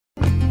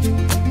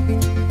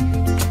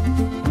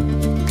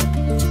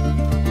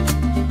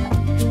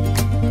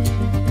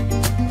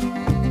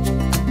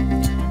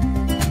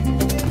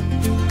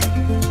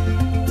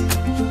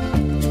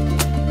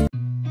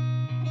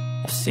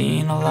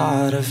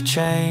lot of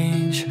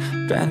change,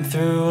 been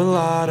through a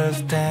lot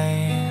of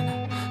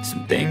pain.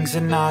 Some things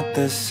are not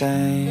the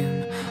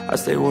same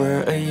as they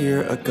were a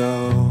year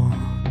ago,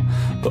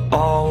 but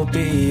all will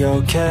be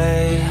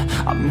okay.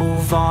 I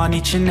move on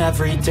each and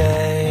every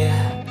day.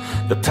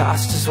 The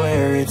past is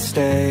where it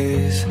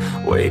stays,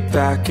 way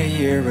back a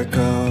year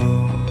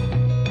ago.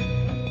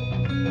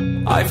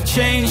 I've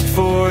changed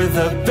for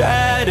the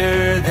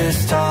better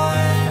this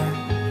time.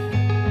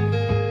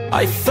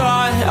 I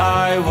thought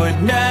I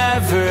would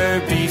never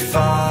be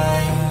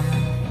fine.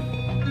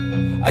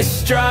 I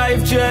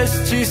strive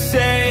just to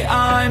say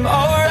I'm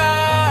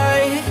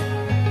alright,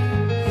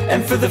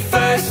 and for the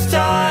first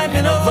time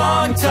in a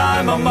long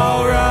time I'm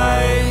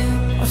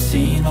alright. I've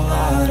seen a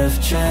lot of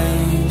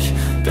change,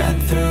 been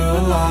through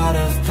a lot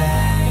of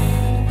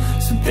pain.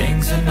 Some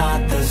things are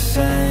not the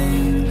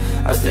same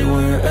as they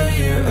were a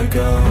year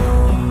ago,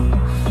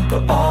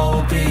 but all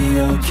will be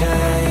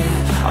okay.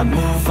 I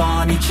move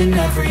on each and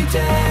every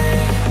day.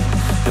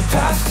 The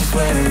past is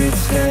where it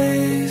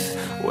stays,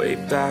 way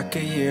back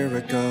a year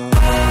ago.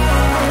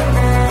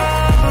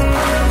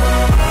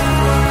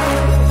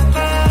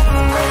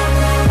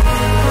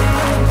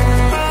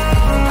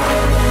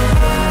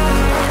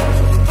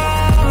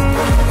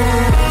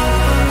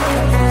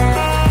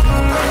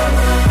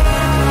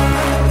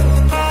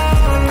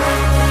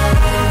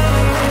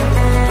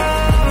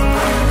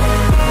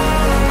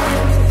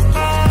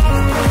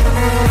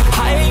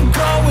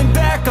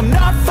 I'm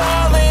not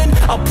falling,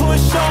 I'll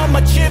push all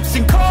my chips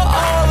and call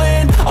all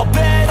in. I'll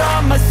bet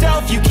on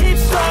myself, you keep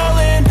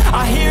stalling.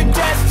 I hear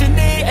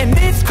destiny and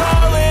it's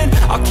calling.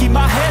 I'll keep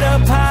my head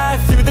up high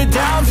through the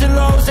downs and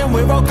lows, and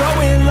we're all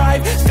going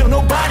live. Still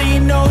nobody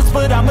knows,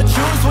 but I'ma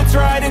choose what's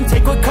right and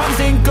take what comes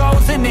and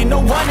goes. And ain't no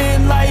one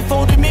in life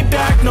holding me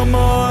back no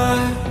more.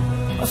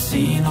 I've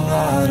seen a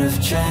lot of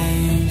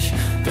change,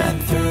 been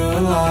through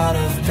a lot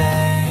of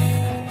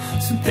pain.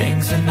 Some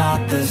things are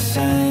not the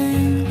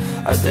same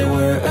as they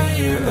were a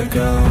year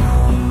ago,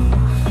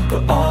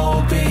 but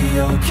all will be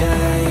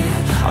okay.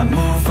 I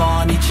move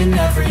on each and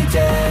every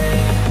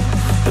day.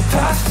 The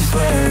past is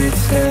where it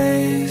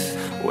stays,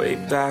 way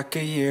back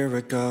a year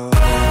ago.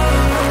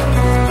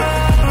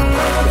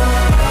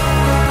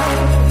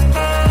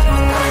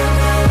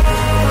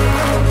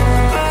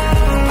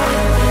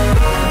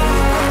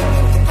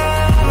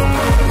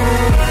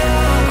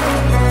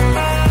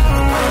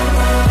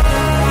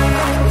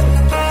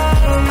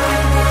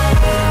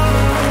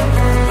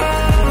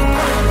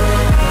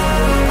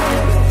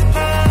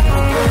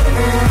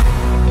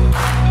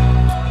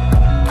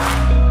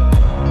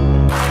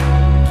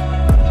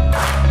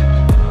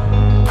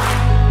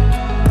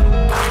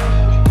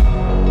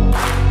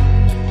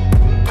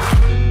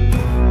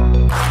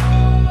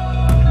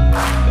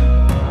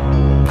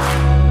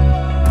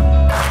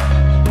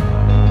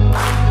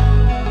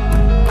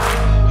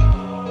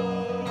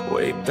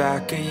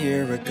 Back a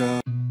year ago.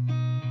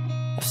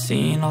 I've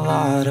seen a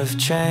lot of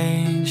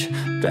change,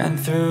 been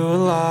through a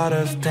lot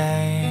of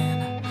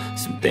pain.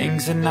 Some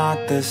things are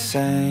not the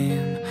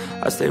same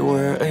as they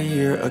were a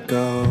year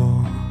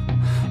ago,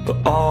 but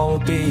all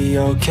will be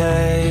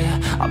okay.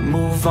 I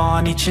move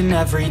on each and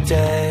every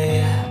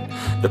day.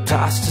 The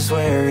past is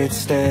where it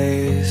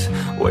stays,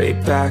 way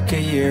back a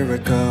year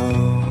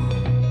ago.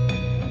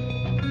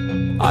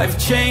 I've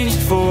changed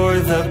for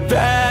the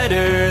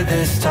better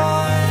this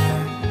time.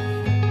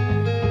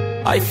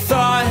 I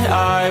thought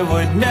I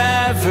would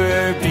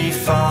never be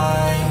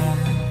fine.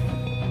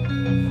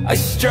 I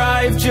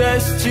strive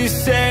just to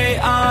say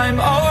I'm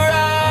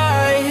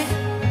alright,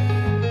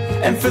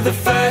 and for the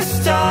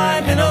first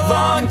time in a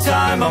long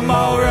time I'm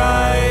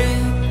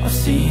alright. I've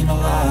seen a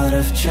lot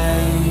of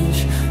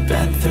change,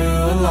 been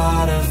through a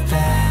lot of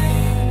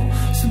pain.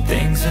 Some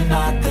things are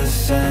not the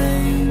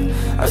same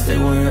as they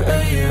were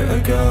a year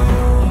ago,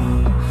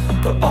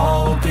 but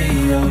all will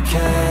be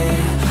okay.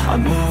 I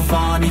move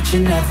on each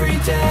and every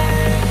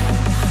day.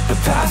 The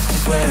past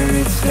is where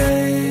it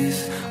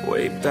stays,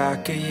 way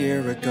back a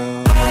year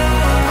ago.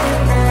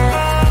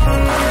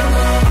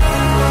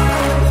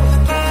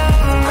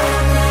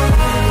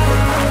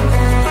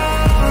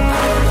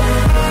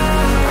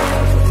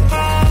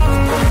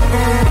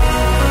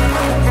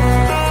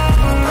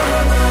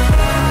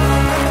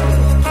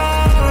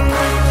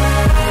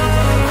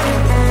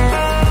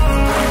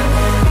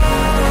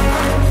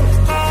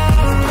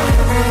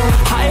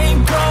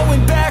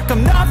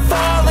 I'm not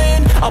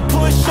falling, I'll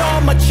push all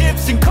my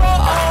chips and call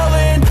all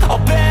in. I'll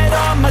bet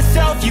on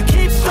myself, you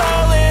keep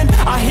stalling.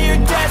 I hear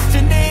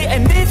destiny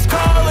and it's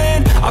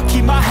calling. I'll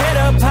keep my head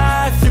up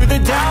high through the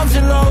downs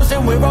and lows,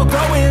 and we're all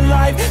going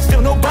live.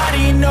 Still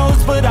nobody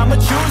knows, but I'ma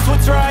choose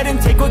what's right and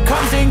take what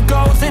comes and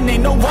goes. And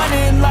ain't no one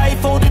in life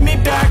holding me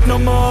back no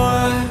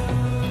more.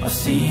 I've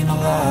seen a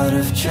lot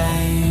of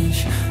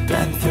change,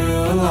 been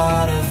through a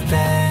lot of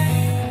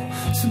pain.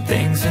 Some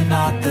things are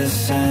not the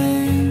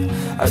same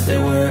as they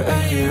were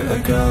a year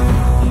ago,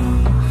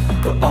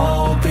 but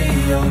all will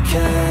be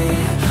okay.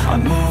 I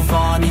move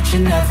on each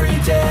and every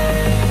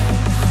day.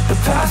 The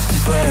past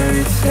is where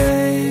it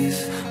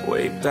stays,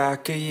 way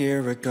back a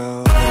year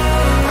ago.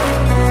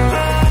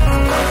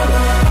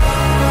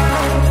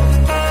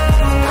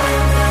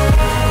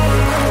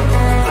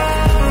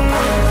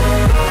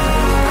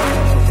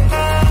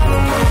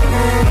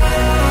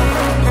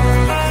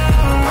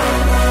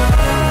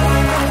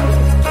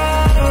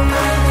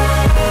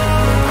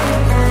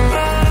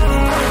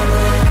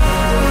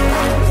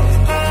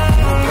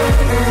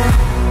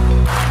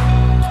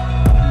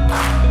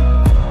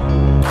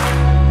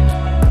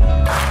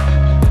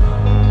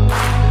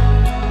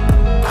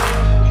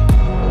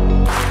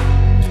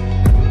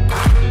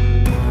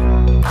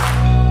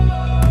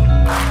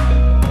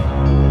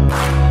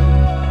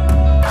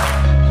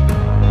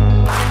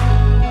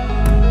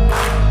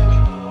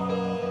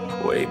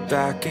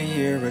 back a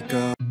year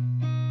ago.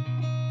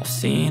 I've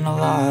seen a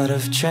lot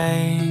of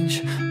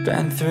change,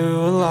 been through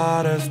a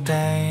lot of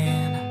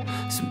pain.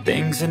 Some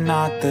things are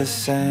not the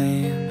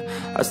same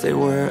as they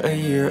were a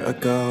year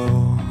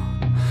ago,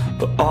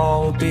 but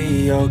all will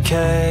be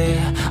okay.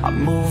 I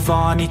move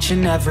on each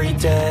and every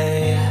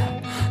day.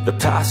 The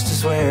past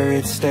is where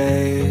it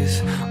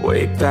stays,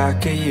 way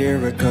back a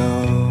year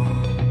ago.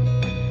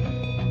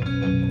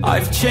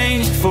 I've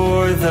changed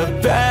for the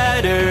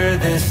better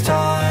this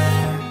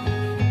time.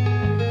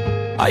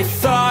 I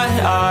thought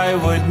I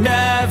would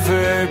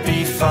never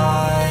be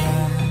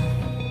fine.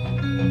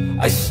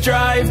 I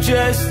strive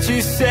just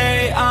to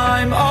say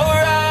I'm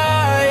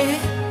alright,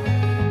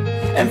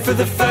 and for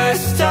the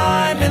first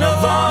time in a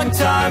long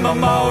time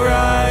I'm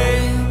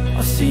alright.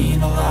 I've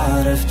seen a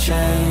lot of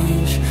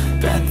change,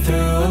 been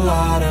through a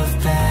lot of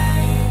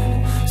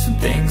pain. Some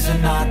things are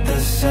not the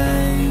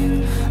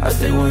same as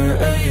they were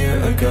a year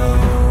ago,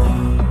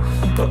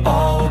 but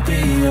all will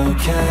be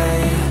okay.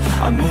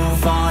 I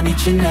move on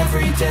each and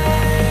every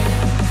day.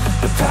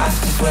 The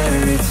past is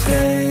where it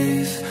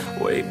stays,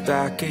 way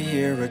back a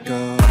year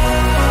ago.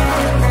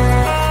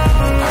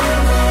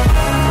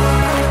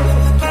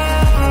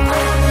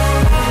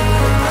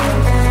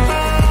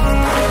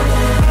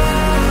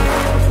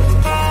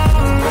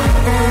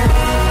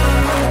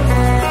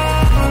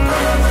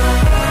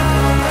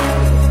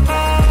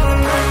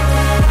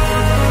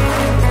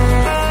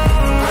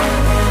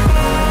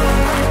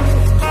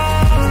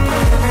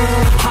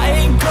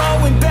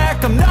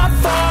 I'm not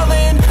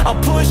falling,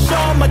 I'll push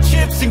all my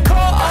chips and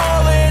call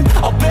all in.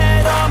 I'll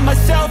bet on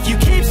myself, you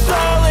keep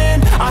stalling.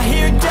 I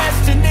hear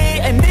destiny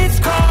and it's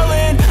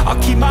calling.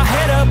 I'll keep my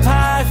head up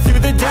high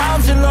through the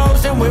downs and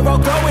lows, and we're all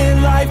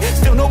going life.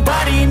 Still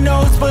nobody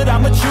knows, but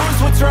I'ma choose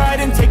what's right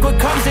and take what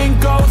comes and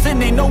goes.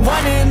 And ain't no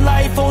one in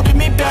life holding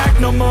me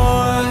back no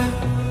more.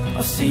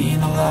 I've seen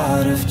a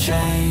lot of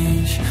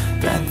change,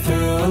 been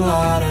through a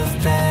lot of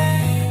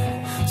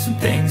pain. Some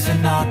things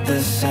are not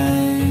the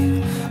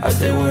same as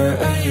they were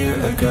a year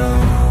ago,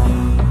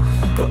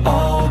 but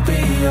all will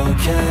be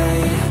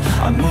okay.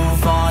 I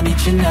move on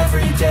each and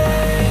every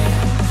day.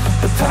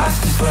 The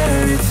past is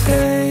where it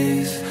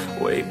stays,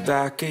 way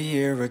back a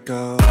year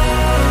ago.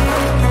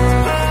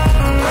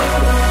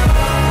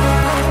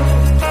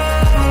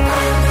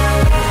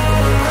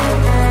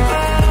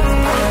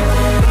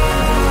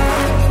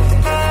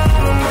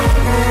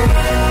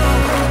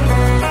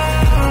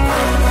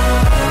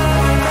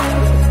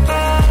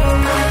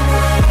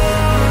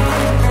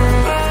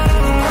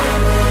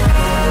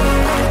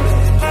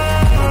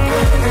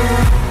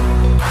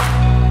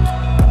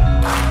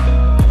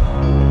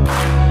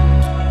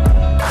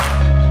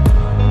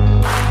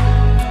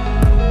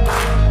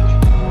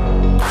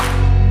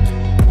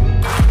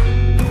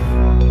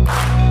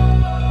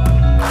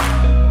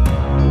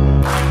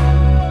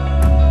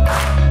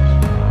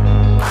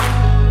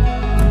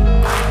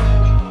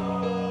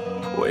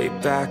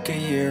 Back a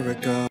year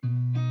ago.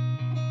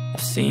 I've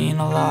seen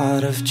a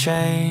lot of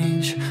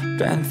change,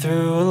 been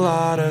through a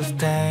lot of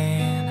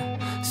pain.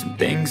 Some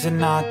things are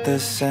not the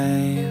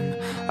same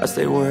as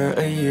they were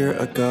a year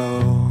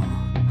ago,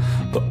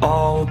 but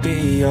all will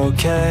be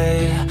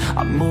okay.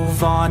 I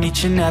move on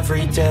each and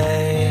every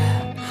day.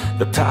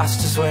 The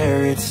past is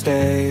where it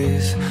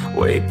stays,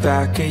 way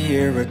back a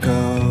year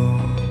ago.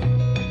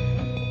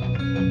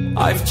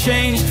 I've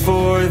changed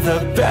for the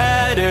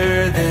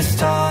better this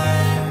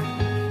time.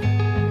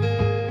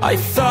 I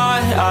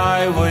thought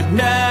I would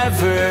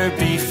never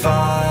be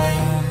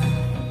fine.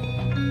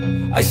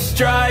 I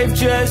strive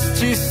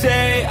just to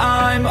say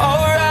I'm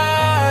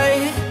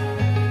alright,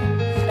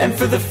 and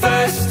for the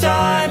first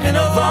time in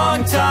a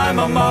long time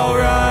I'm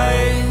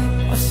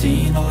alright. I've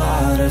seen a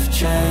lot of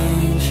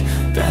change,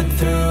 been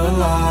through a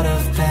lot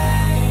of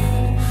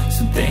pain.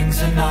 Some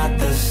things are not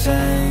the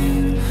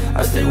same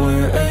as they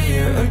were a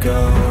year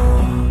ago,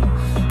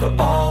 but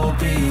all will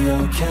be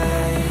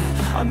okay.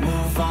 I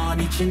move on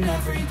each and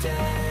every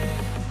day.